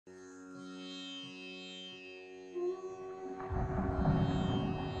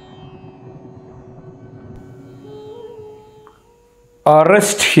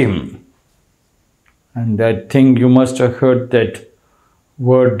arrest him. And I think you must have heard that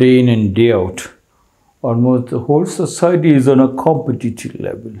word day in and day out. Almost the whole society is on a competitive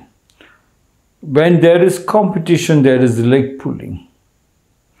level. When there is competition, there is leg pulling.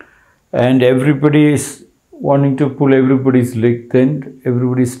 And everybody is wanting to pull everybody's leg, then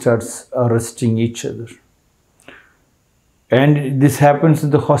everybody starts arresting each other. And this happens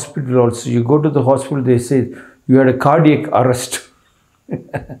in the hospital also. You go to the hospital, they say, you had a cardiac arrest.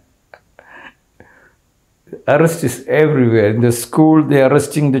 Arrest is everywhere. In the school, they are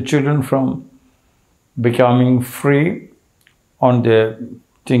arresting the children from becoming free on their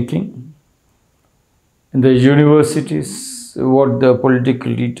thinking. In the universities, what the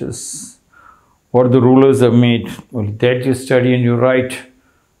political leaders, what the rulers have made, well, that you study and you write,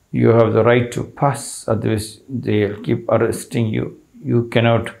 you have the right to pass, otherwise they'll keep arresting you. You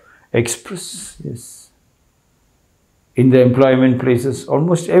cannot express. Yes. In the employment places,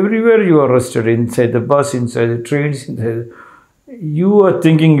 almost everywhere you are arrested, inside the bus, inside the trains, you are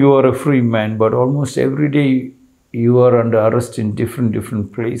thinking you are a free man, but almost every day you are under arrest in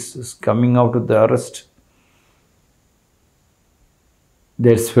different places. Coming out of the arrest,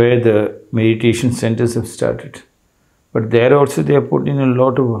 that's where the meditation centers have started. But there also they are putting a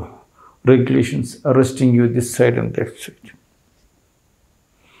lot of regulations, arresting you this side and that side.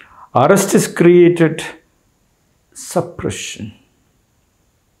 Arrest has created suppression,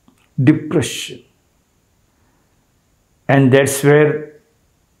 depression. And that's where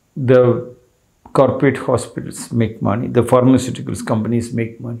the corporate hospitals make money, the pharmaceuticals companies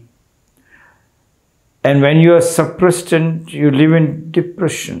make money. And when you are suppressed and you live in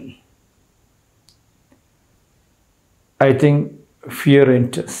depression, I think fear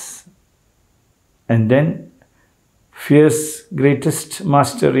enters. And then fear's greatest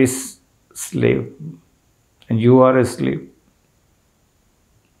master is slave. And you are a slave.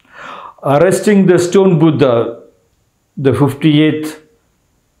 Arresting the stone Buddha, the 58th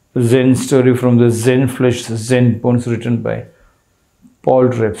Zen story from the Zen Flesh, Zen Bones, written by Paul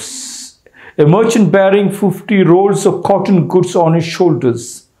Reps. A merchant bearing 50 rolls of cotton goods on his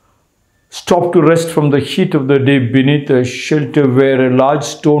shoulders stopped to rest from the heat of the day beneath a shelter where a large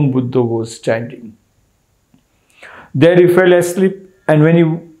stone Buddha was standing. There he fell asleep, and when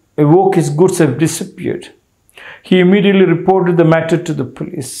he awoke, his goods had disappeared. He immediately reported the matter to the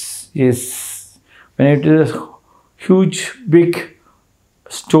police. Yes, when it is a huge, big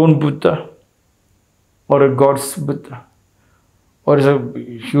stone Buddha or a God's Buddha, or is a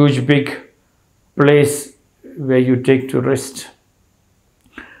huge, big place where you take to rest.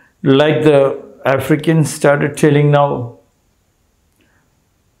 Like the Africans started telling now,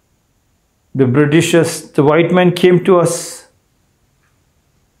 the Britishers, the white man came to us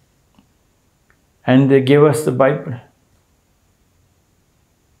and they gave us the Bible.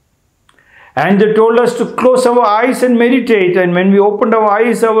 And they told us to close our eyes and meditate. And when we opened our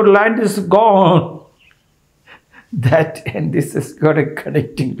eyes, our land is gone. That and this has got a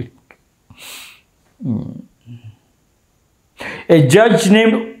connecting link. A judge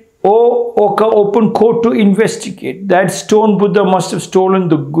named Oka opened court to investigate. That stone Buddha must have stolen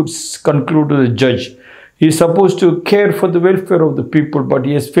the goods, concluded the judge. He is supposed to care for the welfare of the people, but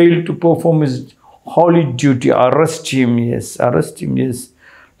he has failed to perform his holy duty. Arrest him, yes. Arrest him, yes.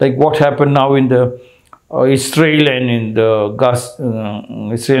 Like what happened now in the Israel and in the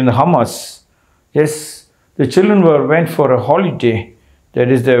Israel and Hamas. Yes, the children went for a holiday. That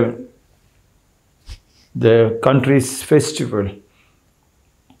is the country's festival.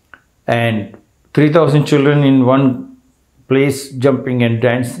 And 3,000 children in one place jumping and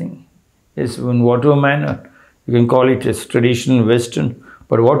dancing. Yes, in whatever manner. You can call it as traditional Western.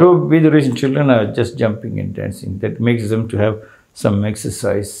 But whatever be the reason, children are just jumping and dancing. That makes them to have some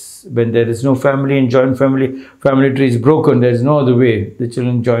exercise. When there is no family and joint family, family tree is broken. There is no other way. The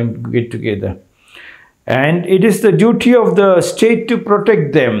children get together. And it is the duty of the state to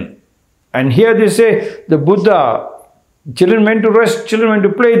protect them. And here they say the Buddha, children went to rest, children went to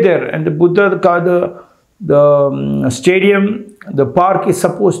play there. And the Buddha, the stadium, the park is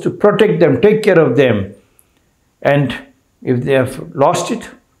supposed to protect them, take care of them. And if they have lost it,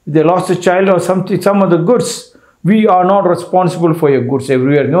 if they lost a child or something, some of the goods, we are not responsible for your goods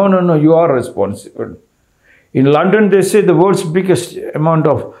everywhere. No, no, no, you are responsible. In London, they say the world's biggest amount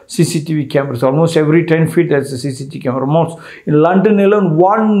of CCTV cameras. Almost every 10 feet there's a CCTV camera. Most, in London alone,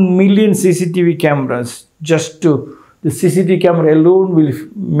 1 million CCTV cameras. Just to, the CCTV camera alone will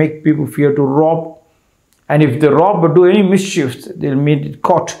make people fear to rob. And if they rob or do any mischief, they'll be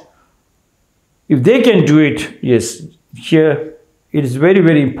caught. If they can do it, yes, here it is very,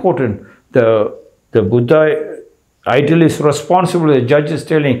 very important. The Buddha Idol is responsible. The judge is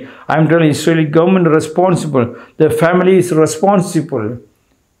telling, I'm telling Israeli government responsible. The family is responsible.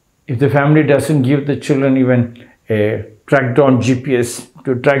 If the family doesn't give the children even a tracked on GPS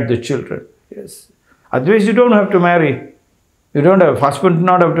to track the children. Yes. Otherwise you don't have to marry. You don't have, husband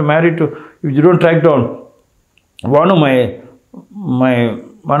not have to marry to, if you don't track down. One of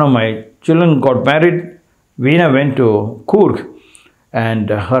my children got married. Veena went to Coorg and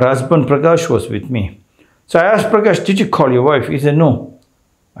her husband Prakash was with me. So I asked Prakash, did you call your wife? He said, no.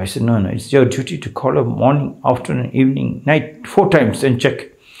 I said, no, it's your duty to call her morning, afternoon, evening, night, 4 times and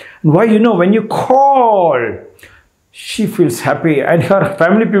check. And why? When you call, she feels happy and her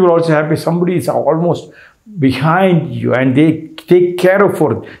family people are also happy. Somebody is almost behind you and they take care of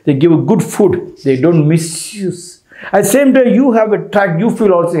her. They give good food. They don't misuse. At the same time, you have a track. You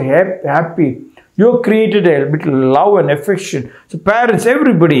feel also happy. You created a bit of love and affection. So parents,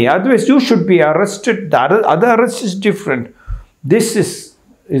 everybody, otherwise you should be arrested. The other arrest is different. This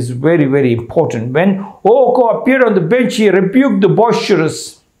is very, very important. When Oko appeared on the bench, he rebuked the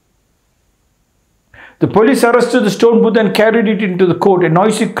boisterous. The police arrested the stone booth and carried it into the court. A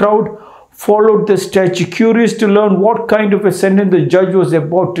noisy crowd followed the statue, curious to learn what kind of a sentence the judge was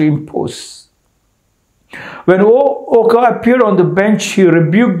about to impose. When Oka appeared on the bench, he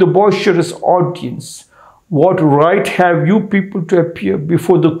rebuked the boisterous audience. What right have you people to appear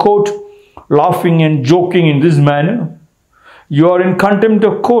before the court, laughing and joking in this manner? You are in contempt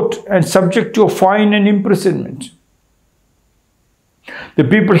of court and subject to a fine and imprisonment. The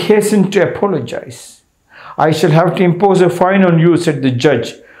people hastened to apologize. I shall have to impose a fine on you, said the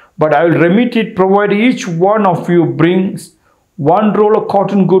judge, but I will remit it provided each one of you brings 1 roll of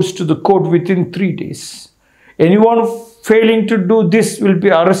cotton goods to the court within 3 days. Anyone failing to do this will be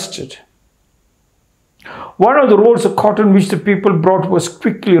arrested. One of the rolls of cotton which the people brought was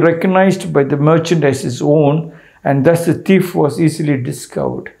quickly recognized by the merchant as his own, and thus the thief was easily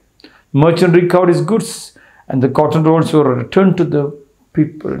discovered. The merchant recovered his goods and the cotton rolls were returned to the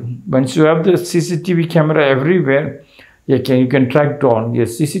people. Once you have the CCTV camera everywhere, you can track down.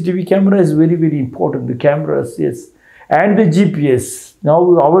 Yes, CCTV camera is very, very important. The cameras, yes. And the GPS.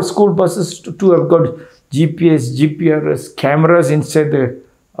 Now our school buses too have got GPS, GPRS, cameras inside the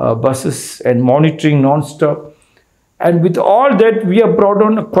buses and monitoring non-stop. And with all that, we have brought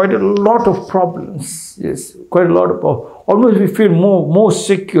on quite a lot of problems. Yes, quite a lot of, almost we feel more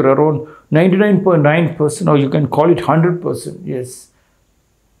secure, around 99.9%, or you can call it 100%. Yes.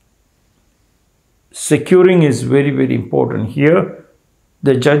 Securing is very, very important. Here,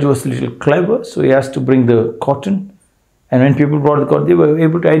 the judge was a little clever, so he has to bring the cotton. And when people brought the cotton, they were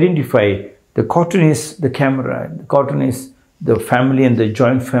able to identify the cotton is the camera, the cotton is the family and the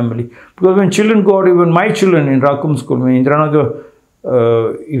joint family. Because when children go out, even my children in Rakum school, in Indranagar,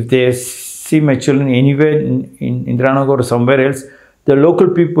 if they see my children anywhere in Indranagar or somewhere else, the local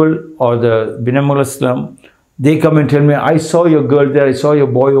people or the Binamala slum, they come and tell me, I saw your girl there, I saw your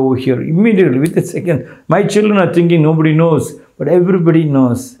boy over here. Immediately, within a second, my children are thinking nobody knows, but everybody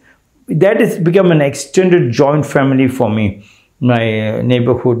knows. That has become an extended joint family for me. My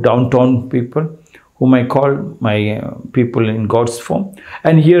neighborhood, downtown people, whom I call my people in God's form.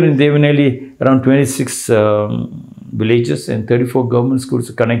 And here in Devanelli, around 26 villages and 34 government schools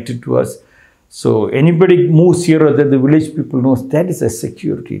are connected to us. So anybody moves here or there, the village people knows that is a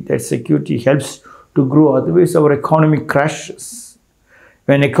security. That security helps to grow. Otherwise, our economy crashes.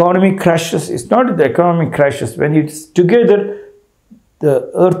 When economy crashes, it's not the economy crashes. When it's together,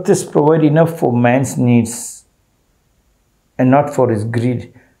 the earth is provided enough for man's needs and not for his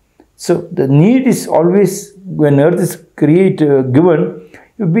greed. So the need is always, when earth is given,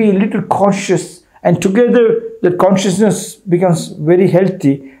 you be a little cautious, and together the consciousness becomes very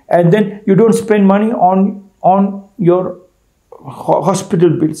healthy, and then you don't spend money on your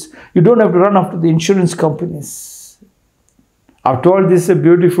hospital bills. You don't have to run after the insurance companies. After all, this is a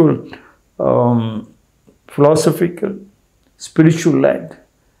beautiful philosophical, spiritual land,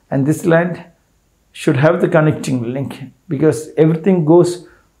 and this land should have the connecting link, because everything goes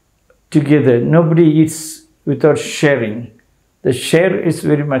together. Nobody eats without sharing. The share is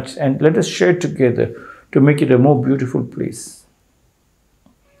very much, and let us share together to make it a more beautiful place.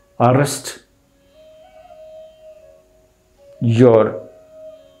 Arrest your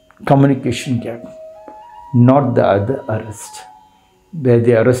communication gap, not the other arrest, where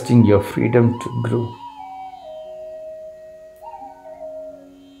they are arresting your freedom to grow.